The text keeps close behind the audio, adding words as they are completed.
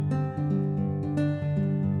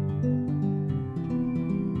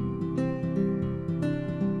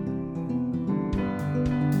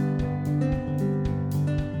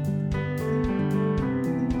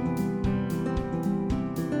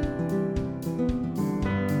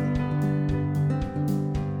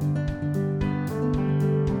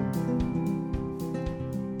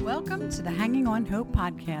to the Hanging on Hope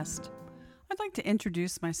podcast. I'd like to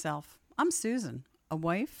introduce myself. I'm Susan, a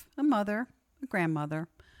wife, a mother, a grandmother.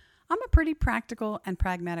 I'm a pretty practical and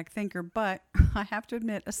pragmatic thinker, but I have to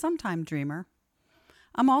admit, a sometime dreamer.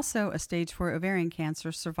 I'm also a stage 4 ovarian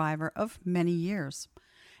cancer survivor of many years,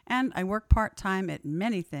 and I work part-time at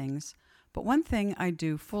many things, but one thing I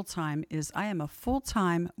do full-time is I am a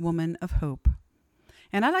full-time woman of hope.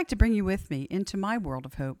 And I'd like to bring you with me into my world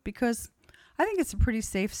of hope because I think it's a pretty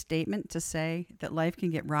safe statement to say that life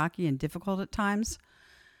can get rocky and difficult at times,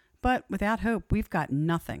 but without hope, we've got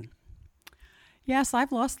nothing. Yes,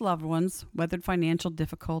 I've lost loved ones, weathered financial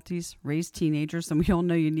difficulties, raised teenagers, and we all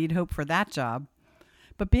know you need hope for that job.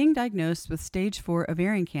 But being diagnosed with stage 4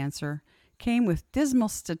 ovarian cancer came with dismal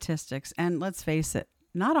statistics and, let's face it,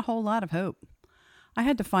 not a whole lot of hope. I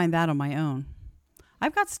had to find that on my own.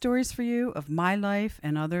 I've got stories for you of my life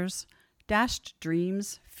and others, dashed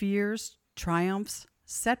dreams, fears, triumphs,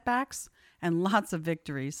 setbacks, and lots of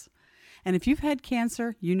victories. And if you've had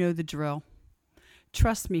cancer, you know the drill.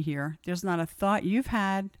 Trust me here, there's not a thought you've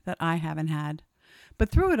had that I haven't had. But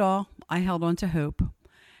through it all, I held on to hope.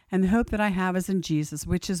 And the hope that I have is in Jesus,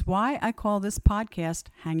 which is why I call this podcast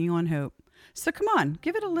Hanging on Hope. So come on,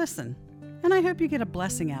 give it a listen. And I hope you get a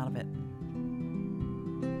blessing out of it.